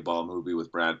Moneyball movie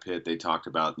with Brad Pitt. They talked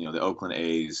about the Oakland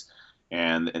A's,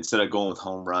 and instead of going with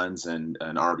home runs and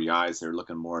RBIs, they're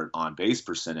looking more on base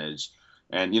percentage.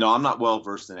 And I'm not well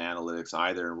versed in analytics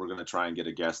either, and we're going to try and get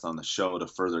a guest on the show to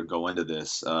further go into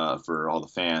this for all the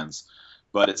fans.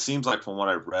 But it seems like from what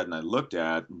I've read and I looked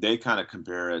at, they kind of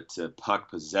compare it to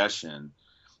puck possession,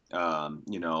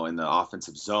 in the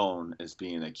offensive zone as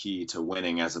being a key to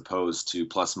winning as opposed to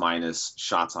plus minus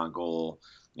shots on goal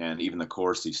and even the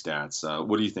Corsi stats.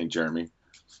 What do you think, Jeremy?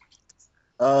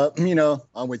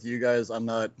 I'm with you guys. I'm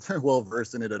not well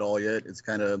versed in it at all yet. It's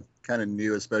kind of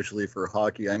new, especially for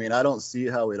hockey. I mean, I don't see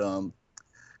how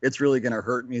it's really going to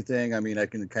hurt anything. I mean, I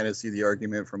can kind of see the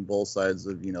argument from both sides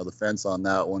of the fence on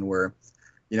that one, where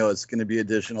it's going to be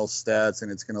additional stats and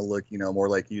it's going to look more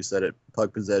like you said at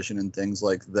puck possession and things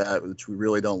like that, which we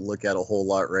really don't look at a whole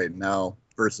lot right now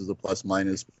versus the plus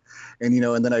minus. And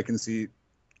then I can see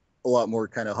a lot more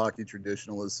kind of hockey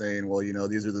traditionalists saying, well,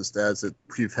 these are the stats that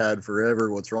we've had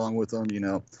forever. What's wrong with them?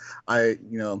 I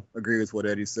agree with what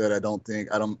Eddie said.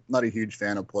 I'm not a huge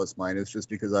fan of plus minus just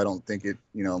because I don't think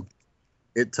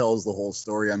it tells the whole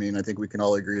story. I mean, I think we can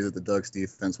all agree that the Ducks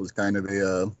defense was kind of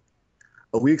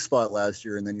a weak spot last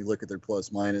year, and then you look at their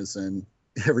plus minus and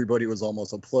everybody was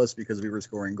almost a plus because we were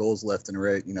scoring goals left and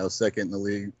right, second in the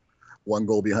league, one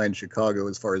goal behind Chicago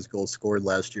as far as goals scored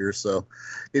last year. So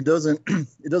it doesn't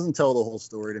it doesn't tell the whole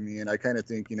story to me. And I kind of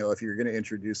think, if you're going to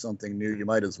introduce something new, you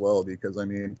might as well, because I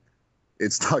mean,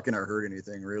 it's not going to hurt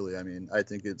anything really. I mean, I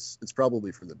think it's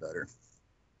probably for the better.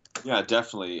 Yeah,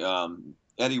 definitely.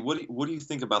 Eddie, what do you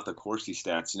think about the Corsi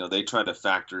stats? They try to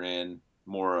factor in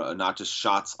more not just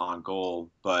shots on goal,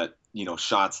 but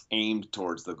shots aimed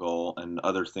towards the goal and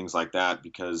other things like that.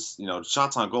 Because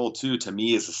shots on goal too, to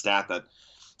me, is a stat that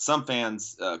some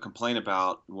fans complain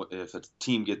about if a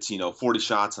team gets 40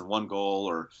 shots and one goal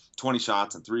or 20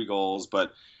 shots and three goals.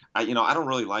 But I don't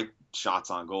really like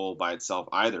shots on goal by itself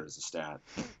either as a stat.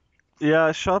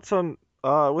 Yeah, shots on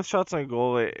goal,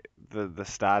 the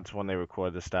stats when they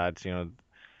record the stats,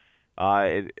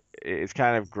 it's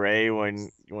kind of gray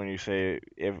when you say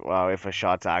if a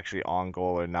shot's actually on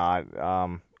goal or not.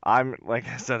 I'm like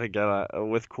I said again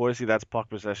with Corsi, that's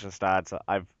puck possession stats.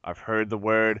 I've heard the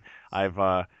word. I've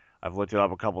looked it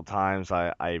up a couple times.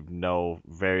 I know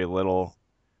very little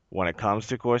when it comes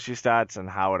to Corsi stats and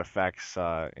how it affects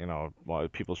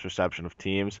people's perception of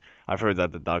teams. I've heard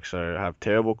that the Ducks have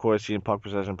terrible Corsi and puck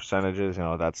possession percentages.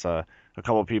 That's a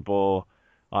couple people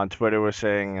on Twitter were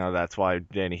saying that's why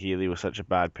Danny Healy was such a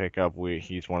bad pickup.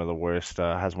 He's one of the worst,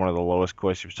 has one of the lowest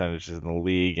Corsi percentages in the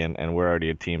league, and we're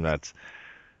already a team that's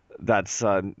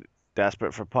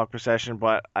desperate for puck possession.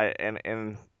 But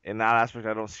in that aspect,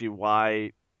 I don't see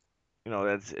why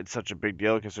that's it's such a big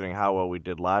deal considering how well we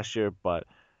did last year. But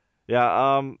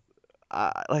yeah,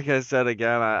 like I said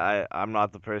again, I'm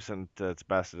not the person that's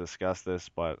best to discuss this,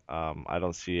 but I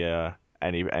don't see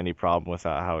any problem with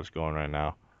how it's going right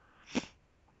now.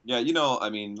 Yeah, you know,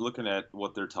 I mean, looking at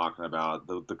what they're talking about,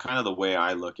 the kind of the way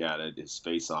I look at it is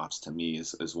face-offs to me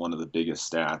is one of the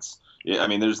biggest stats. I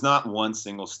mean, there's not one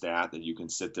single stat that you can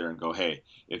sit there and go, hey,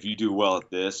 if you do well at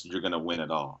this, you're going to win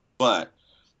it all. But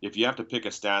if you have to pick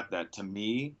a stat that to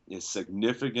me is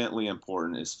significantly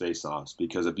important is face-offs,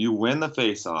 because if you win the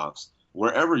face-offs,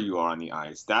 wherever you are on the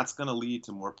ice, that's going to lead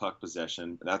to more puck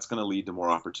possession. That's going to lead to more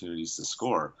opportunities to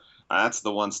score. That's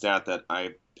the one stat that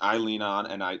I lean on,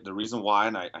 and the reason why,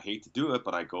 and I hate to do it,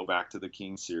 but I go back to the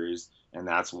Kings series, and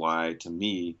that's why, to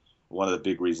me, one of the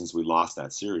big reasons we lost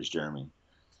that series, Jeremy.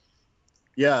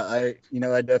 Yeah,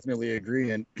 I definitely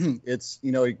agree, and it's,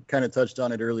 you kind of touched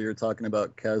on it earlier, talking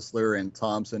about Kessler and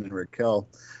Thompson and Raquel.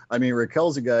 I mean,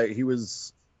 Raquel's a guy. He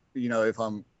was, if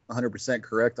I'm 100%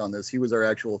 correct on this, he was our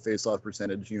actual face-off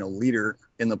percentage, leader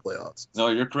in the playoffs. No,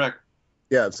 you're correct.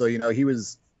 Yeah, so he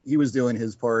was doing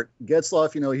his part.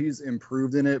 Getzlaf, he's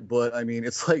improved in it, but I mean,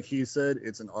 it's like he said,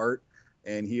 it's an art,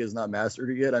 and he has not mastered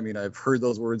it yet. I mean, I've heard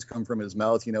those words come from his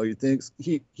mouth. He thinks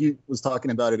he was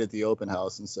talking about it at the open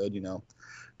house and said,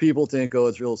 people think, oh,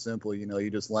 it's real simple.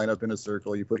 You just line up in a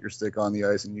circle, you put your stick on the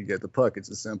ice, and you get the puck. It's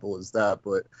as simple as that.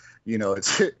 But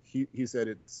it's he said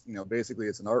it's basically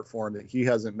it's an art form that he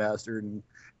hasn't mastered, and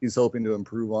he's hoping to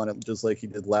improve on it, just like he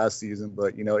did last season.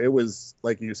 But it was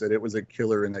like you said, it was a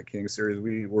killer in that Kings series.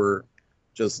 We were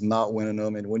just not winning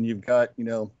them, and when you've got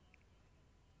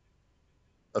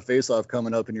a face-off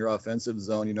coming up in your offensive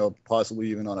zone, possibly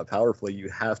even on a power play, you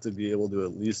have to be able to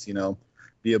at least,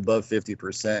 be above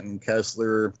 50%. And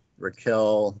Kessler,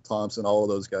 Raquel, Thompson, all of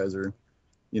those guys are,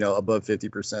 above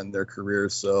 50% in their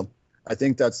careers. So I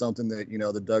think that's something that,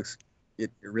 the Ducks,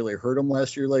 it really hurt them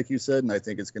last year, like you said. And I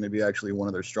think it's going to be actually one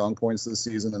of their strong points this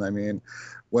season. And I mean,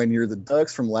 when you're the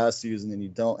Ducks from last season and you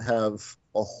don't have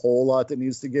a whole lot that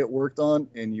needs to get worked on,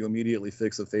 and you immediately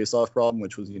fix a face-off problem,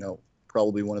 which was,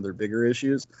 probably one of their bigger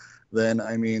issues, then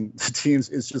I mean, the teams,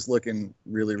 it's just looking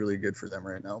really, really good for them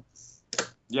right now.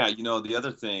 Yeah, the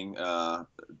other thing,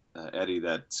 Eddie,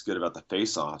 that's good about the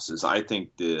face-offs is I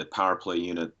think the power play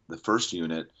unit, the first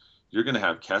unit, you're going to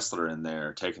have Kessler in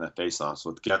there taking the face-offs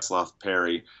with Getzlaf,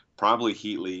 Perry, probably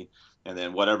Heatley, and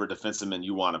then whatever defenseman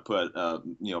you want to put,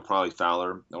 probably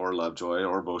Fowler or Lovejoy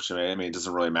or Beauchemin. I mean, it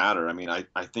doesn't really matter. I mean,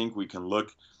 I think we can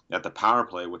look at the power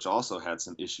play, which also had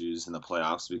some issues in the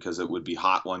playoffs because it would be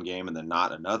hot one game and then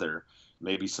not another.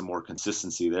 Maybe some more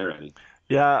consistency there, Eddie.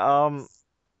 Yeah,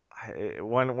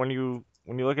 when you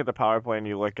look at the power play and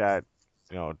you look at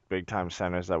big time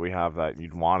centers that we have that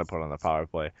you'd want to put on the power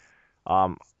play,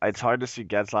 it's hard to see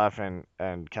Getzlaf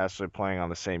and Kessler playing on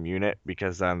the same unit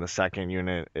because then the second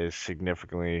unit is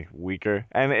significantly weaker,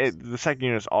 and the second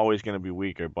unit is always going to be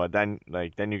weaker. But then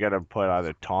you got to put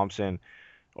either Thompson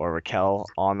or Raquel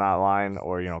on that line,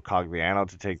 or Cogliano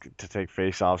to take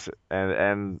faceoffs,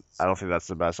 and I don't think that's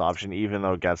the best option, even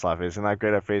though Getzlaf isn't that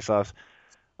great at faceoffs.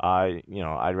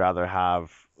 I'd rather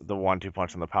have the 1-2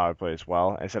 punch on the power play as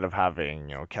well instead of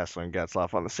having, Kessler and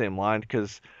Getzlaf on the same line.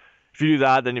 Because if you do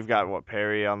that, then you've got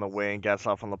Perry on the wing,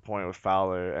 Getzlaf on the point with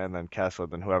Fowler, and then Kessler,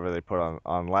 then whoever they put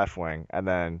on left wing, and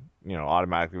then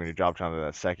automatically when you drop down to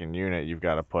that second unit, you've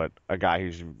got to put a guy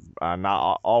who's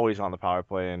not always on the power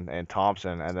play and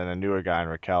Thompson, and then a newer guy in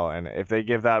Raquel. And if they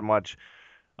give that much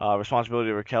responsibility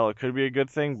to Raquel, it could be a good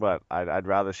thing, but I'd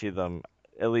rather see them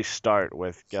at least start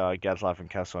with Getzlaf and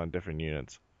Kessler on different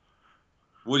units.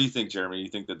 What do you think, Jeremy? You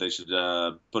think that they should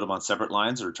put them on separate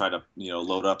lines or try to,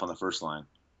 load up on the first line?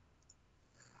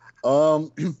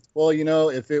 Well,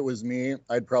 if it was me,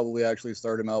 I'd probably actually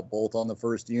start them out both on the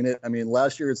first unit. I mean,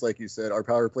 last year, it's like you said, our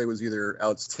power play was either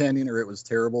outstanding or it was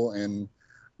terrible. And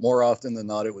more often than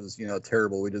not, it was,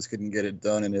 terrible. We just couldn't get it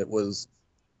done. And it was,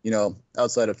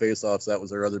 outside of faceoffs, that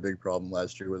was our other big problem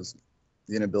last year, was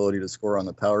the inability to score on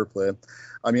the power play.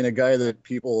 I mean, a guy that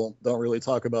people don't really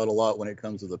talk about a lot when it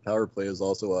comes to the power play is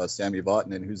also Sami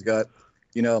Vatanen, who's got,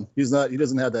 he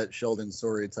doesn't have that Sheldon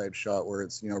Souray type shot where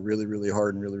it's, really, really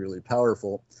hard and really, really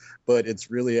powerful, but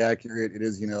it's really accurate. It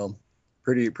is,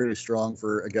 pretty strong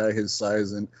for a guy his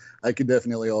size. And I could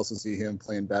definitely also see him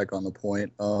playing back on the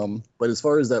point. But as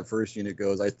far as that first unit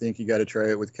goes, I think you got to try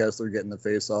it with Kessler getting the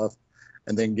face off,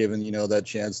 and then given, that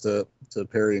chance to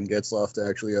Perry and Getzlaf to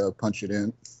actually punch it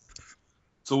in.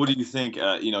 So what do you think?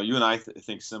 You and I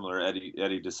think similar.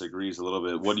 Eddie disagrees a little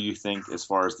bit. What do you think as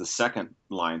far as the second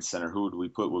line center? Who would we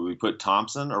put? Would we put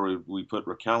Thompson or would we put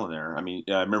Raquel in there? I mean,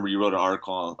 I remember you wrote an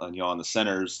article on the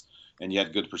centers, and you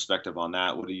had good perspective on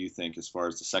that. What do you think as far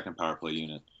as the second power play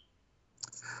unit?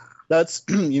 That's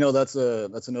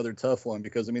that's another tough one,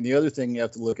 because I mean, the other thing you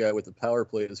have to look at with the power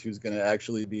play is who's going to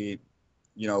actually be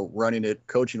running it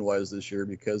coaching wise this year,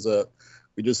 because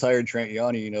we just hired Trent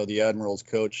Yawney, the Admirals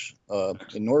coach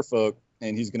in Norfolk,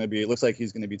 and it looks like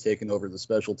he's going to be taking over the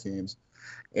special teams.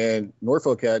 And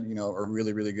Norfolk had, a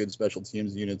really, really good special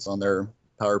teams units on their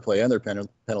power play and their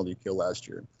penalty kill last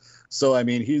year. So, I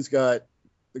mean, the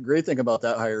great thing about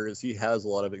that hire is he has a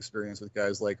lot of experience with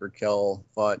guys like Raquel,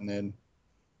 Vatanen,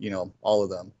 all of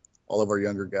them, all of our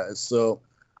younger guys. So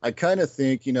I kind of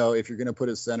think, if you're going to put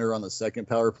a center on the second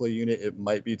power play unit, it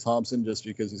might be Thompson, just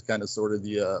because he's kind of sort of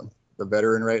the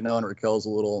veteran right now, and Raquel's a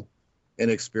little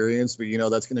inexperienced. But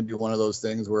that's going to be one of those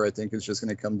things where I think it's just going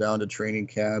to come down to training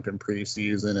camp and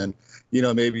preseason, and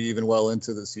maybe even well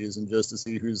into the season, just to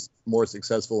see who's more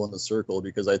successful in the circle.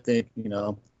 Because I think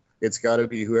it's got to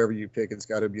be whoever you pick. It's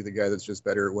got to be the guy that's just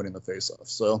better at winning the faceoff.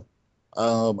 So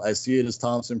I see it as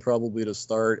Thompson probably to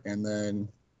start, and then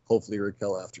hopefully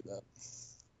Raquel after that.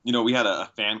 We had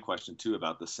a fan question too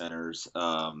about the centers.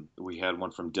 We had one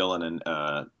from Dylan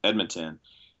in Edmonton,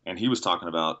 and he was talking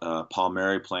about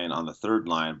Palmieri playing on the third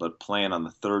line, but playing on the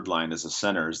third line as a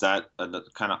center. Is that a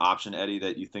kind of option, Eddie,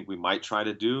 that you think we might try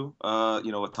to do,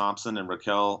 with Thompson and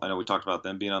Raquel? I know we talked about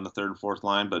them being on the third and fourth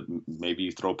line, but maybe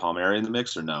you throw Palmieri in the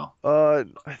mix, or no? I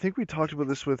think we talked about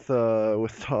this with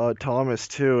Thomas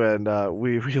too, and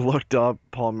we looked up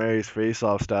Palmieri's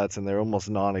face-off stats, and they're almost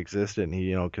non-existent.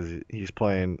 Because he's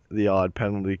playing the odd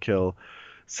penalty kill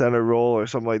center role or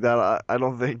something like that. I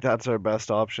don't think that's our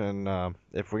best option.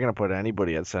 If we're gonna put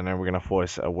anybody at center, we're gonna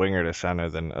force a winger to center,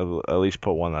 then at least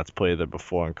put one that's played there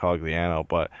before in Cogliano.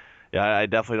 But yeah, I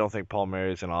definitely don't think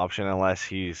Palmieri is an option unless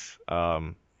he's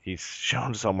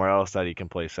shown somewhere else that he can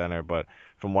play center. But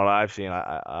from what I've seen,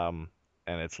 and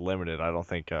it's limited, I don't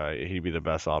think he'd be the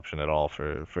best option at all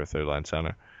for third line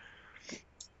center.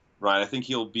 Right, I think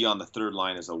he'll be on the third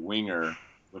line as a winger,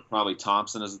 with probably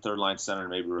Thompson as the third line center, and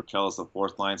maybe Raquel as the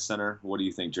fourth line center. What do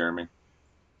you think, Jeremy?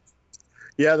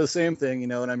 Yeah, the same thing,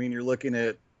 and I mean, you're looking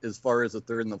at as far as the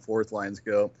third and the fourth lines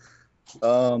go.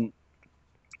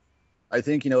 I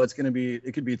think,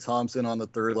 it could be Thompson on the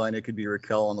third line. It could be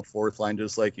Raquel on the fourth line,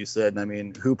 just like you said. And I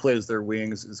mean, who plays their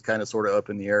wings is kind of sort of up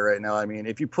in the air right now. I mean,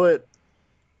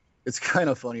 it's kind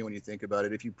of funny when you think about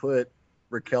it. If you put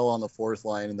Raquel on the fourth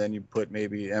line, and then you put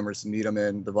maybe Emerson Needham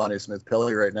and Devontae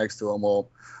Smith-Pelly right next to him. Well,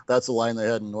 that's a line they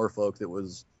had in Norfolk that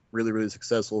was really, really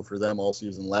successful for them all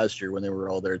season last year when they were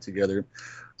all there together.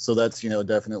 So that's,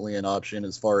 definitely an option.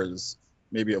 As far as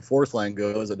maybe a fourth line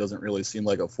goes, it doesn't really seem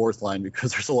like a fourth line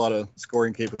because there's a lot of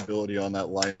scoring capability on that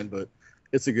line, but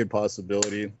it's a good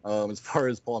possibility. As far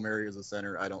as Palmieri as a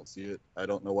center, I don't see it. I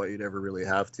don't know why you'd ever really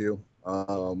have to.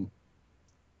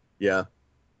 Yeah.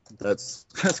 That's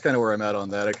kind of where I'm at on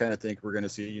that. I kind of think we're going to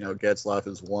see, Getzlaf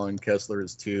is 1, Kessler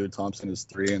is 2, Thompson is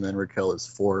 3, and then Raquel is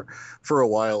 4 for a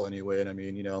while anyway. And I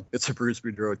mean, it's a Bruce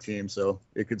Boudreau team, so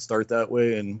it could start that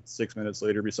way and 6 minutes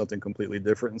later be something completely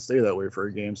different and stay that way for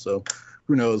a game. So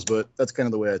who knows? But that's kind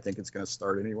of the way I think it's going to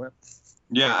start anyway.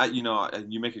 Yeah,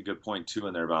 you make a good point too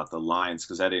in there about the lines,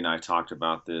 because Eddie and I talked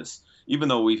about this. Even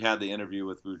though we've had the interview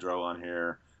with Boudreau on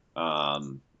here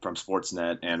from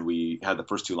Sportsnet, and we had the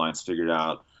first two lines figured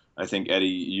out, I think, Eddie,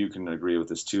 you can agree with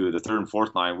this too. The third and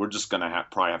fourth line, we're just going to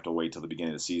probably have to wait till the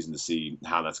beginning of the season to see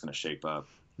how that's going to shape up.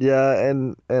 Yeah,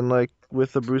 and like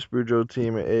with the Bruce Boudreau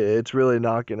team, it's really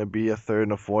not going to be a third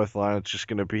and a fourth line. It's just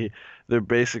going to be, they're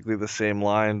basically the same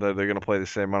line. They're going to play the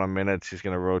same amount of minutes. He's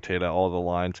going to rotate all the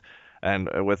lines. And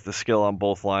with the skill on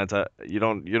both lines,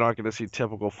 you're not going to see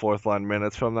typical fourth line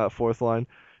minutes from that fourth line.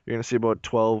 You're going to see about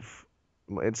 12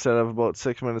 instead of about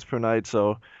 6 minutes per night.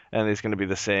 So, and it's going to be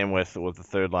the same with the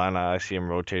third line. I see him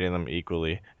rotating them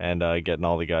equally and getting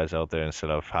all the guys out there instead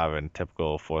of having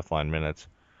typical fourth line minutes.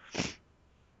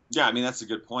 Yeah, I mean, that's a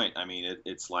good point. I mean,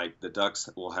 it's like the Ducks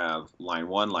will have line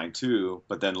 1, line 2,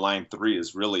 but then line 3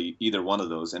 is really either one of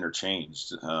those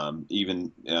interchanged,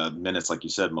 even minutes, like you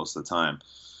said, most of the time.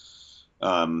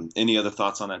 Any other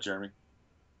thoughts on that, Jeremy?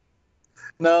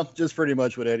 No, just pretty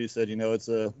much what Eddie said. It's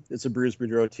a Bruce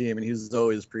Boudreau team, and he's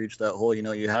always preached that whole,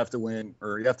 you have to win,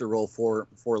 or you have to roll four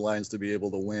lines to be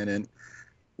able to win. And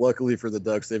luckily for the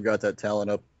Ducks, they've got that talent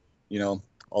up,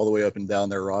 all the way up and down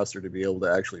their roster to be able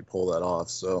to actually pull that off.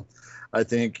 So I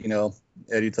think,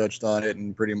 Eddie touched on it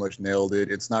and pretty much nailed it.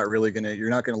 It's not really you're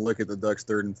not going to look at the Ducks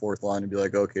third and fourth line and be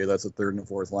like, okay, that's a third and a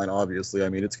fourth line. Obviously, I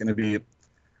mean, it's going to be,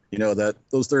 that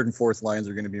those third and fourth lines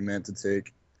are going to be meant to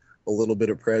take a little bit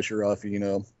of pressure off,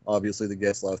 obviously the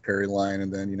Getzlaf Perry line,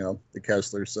 and then, the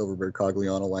Kessler, Silverberg,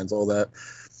 Cogliano lines, all that.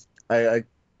 I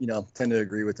tend to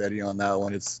agree with Eddie on that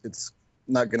one. It's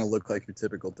not going to look like your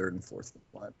typical third and fourth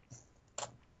line.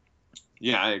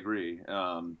 Yeah, I agree.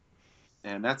 And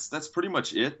that's pretty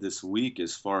much it this week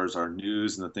as far as our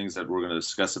news and the things that we're going to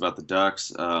discuss about the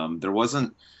Ducks. There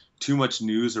wasn't too much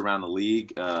news around the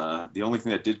league. The only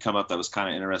thing that did come up that was kind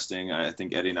of interesting, I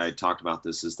think Eddie and I talked about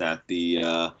this, is that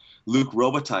the Luc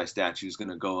Robitaille statue is going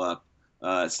to go up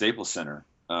at Staples Center.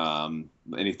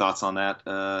 Any thoughts on that,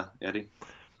 Eddie?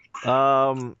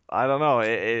 I don't know.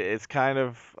 It's kind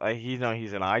of he's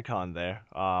an icon there.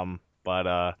 But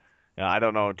I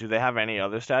don't know. Do they have any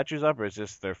other statues up, or is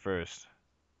this their first?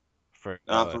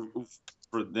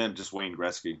 For them, just Wayne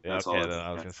Gretzky. Yeah, That's okay. all. Then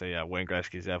I was gonna say, yeah, Wayne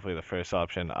Gretzky is definitely the first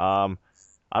option. I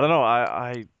don't know.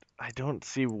 I don't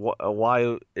see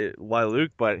why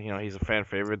Luke, but he's a fan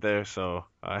favorite there, so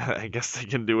I guess they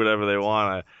can do whatever they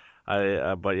want.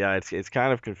 But yeah, it's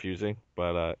kind of confusing.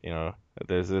 But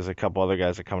there's a couple other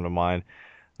guys that come to mind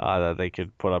that they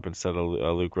could put up instead of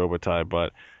Luc Robitaille.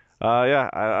 But yeah,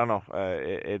 I don't know.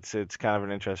 It's kind of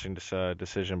an interesting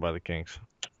decision by the Kings.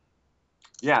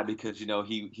 Yeah, because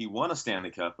he won a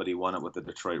Stanley Cup, but he won it with the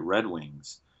Detroit Red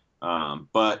Wings.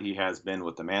 But he has been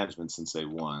with the management since they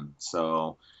won.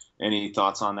 So, any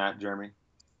thoughts on that, Jeremy?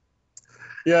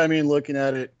 Yeah, I mean, looking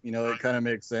at it, it kind of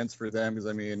makes sense for them because,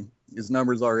 I mean, his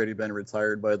number's already been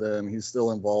retired by them. He's still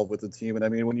involved with the team. And, I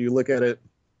mean, when you look at it,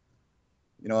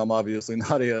 I'm obviously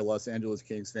not a Los Angeles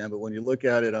Kings fan, but when you look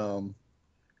at it,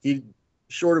 he,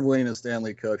 short of winning a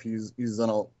Stanley Cup, he's done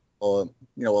a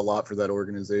lot for that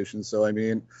organization. So, I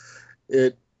mean,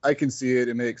 I can see it.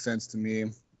 It makes sense to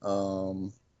me.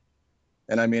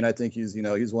 And I mean, I think he's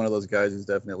one of those guys who's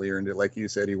definitely earned it. Like you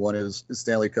said, he won his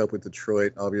Stanley Cup with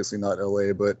Detroit, obviously not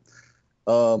LA, but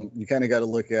you kind of got to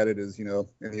look at it as, in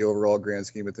the overall grand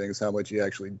scheme of things, how much he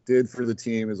actually did for the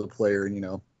team as a player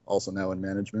and, also now in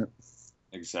management.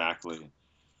 Exactly.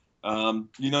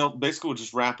 Basically we'll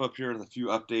just wrap up here with a few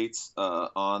updates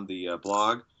on the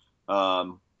blog.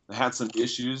 I had some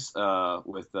issues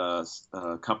with a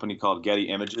company called Getty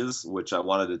Images, which I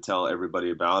wanted to tell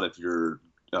everybody about. If you're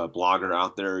a blogger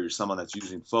out there, or you're someone that's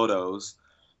using photos,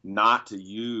 not to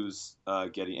use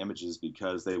Getty Images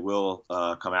because they will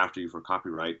come after you for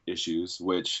copyright issues,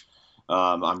 which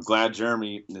I'm glad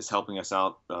Jeremy is helping us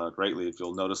out greatly. If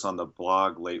you'll notice on the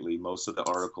blog lately, most of the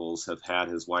articles have had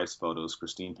his wife's photos,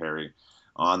 Christine Perry,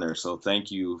 on there. So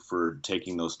thank you for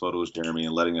taking those photos, Jeremy,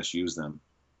 and letting us use them.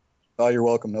 Oh, you're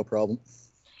welcome. No problem.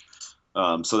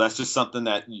 So that's just something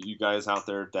that you guys out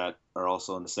there that are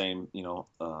also in the same,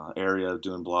 area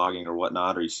doing blogging or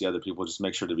whatnot, or you see other people, just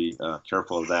make sure to be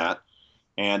careful of that.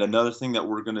 And another thing that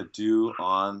we're going to do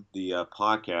on the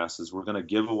podcast is we're going to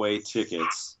give away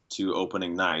tickets to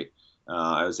opening night.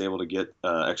 I was able to get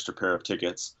an extra pair of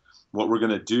tickets. What we're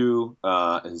going to do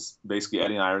is basically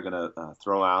Eddie and I are going to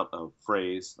throw out a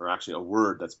phrase, or actually a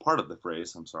word that's part of the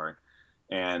phrase,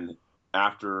 and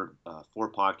after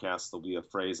 4 podcasts, there'll be a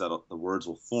phrase that the words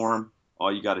will form. All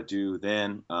you got to do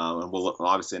then, and we'll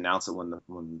obviously announce it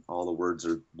when all the words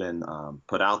have been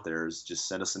put out there, is just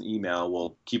send us an email.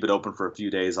 We'll keep it open for a few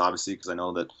days, obviously, because I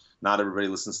know that not everybody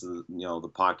listens to the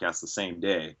podcast the same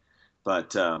day.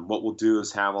 But what we'll do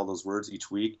is have all those words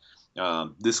each week.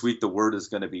 This week the word is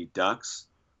going to be ducks,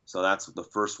 so that's the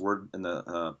first word in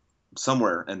the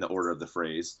somewhere in the order of the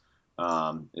phrase.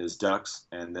 Is ducks,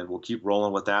 and then we'll keep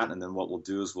rolling with that, and then what we'll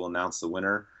do is we'll announce the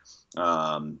winner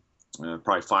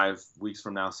probably 5 weeks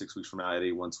from now, 6 weeks from now,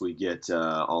 Eddie, once we get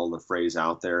all the phrase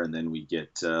out there, and then we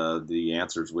get the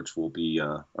answers, which will be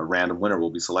a random winner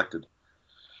will be selected.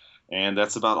 And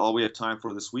that's about all we have time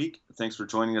for this week. Thanks for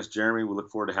joining us, Jeremy. We look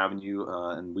forward to having you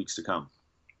in weeks to come.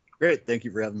 Great. Thank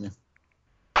you for having me.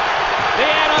 The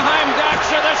Anaheim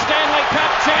Ducks are the Stanley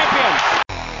Cup champions.